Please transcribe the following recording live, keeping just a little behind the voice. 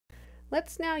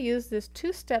Let's now use this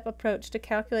two-step approach to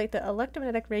calculate the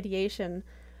electromagnetic radiation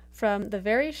from the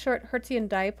very short Hertzian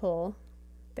dipole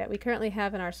that we currently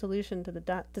have in our solution to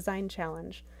the design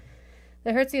challenge.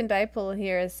 The Hertzian dipole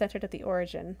here is centered at the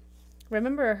origin.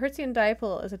 Remember, a Hertzian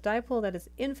dipole is a dipole that is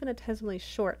infinitesimally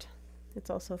short. It's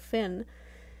also thin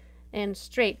and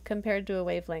straight compared to a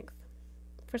wavelength.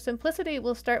 For simplicity,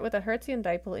 we'll start with a Hertzian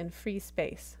dipole in free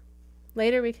space.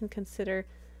 Later we can consider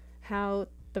how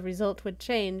the result would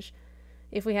change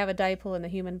if we have a dipole in the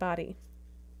human body.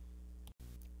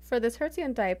 For this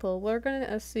Hertzian dipole, we're going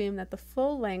to assume that the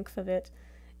full length of it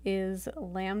is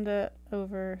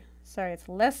it's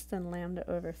less than lambda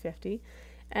over 50,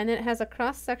 and it has a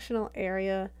cross-sectional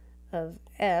area of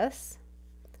S,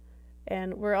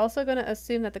 and we're also going to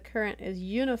assume that the current is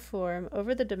uniform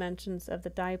over the dimensions of the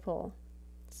dipole,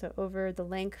 so over the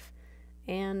length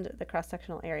and the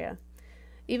cross-sectional area,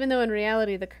 even though in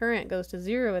reality the current goes to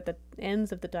 0 at the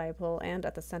ends of the dipole and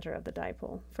at the center of the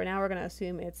dipole. For now we're going to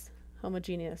assume it's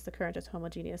homogeneous, the current is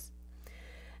homogeneous.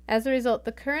 As a result,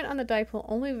 the current on the dipole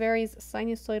only varies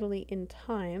sinusoidally in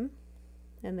time,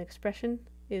 and the expression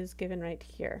is given right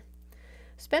here.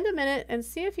 Spend a minute and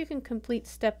see if you can complete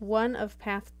step 1 of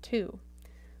path 2.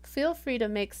 Feel free to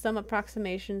make some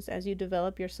approximations as you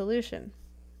develop your solution,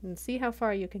 and see how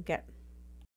far you can get.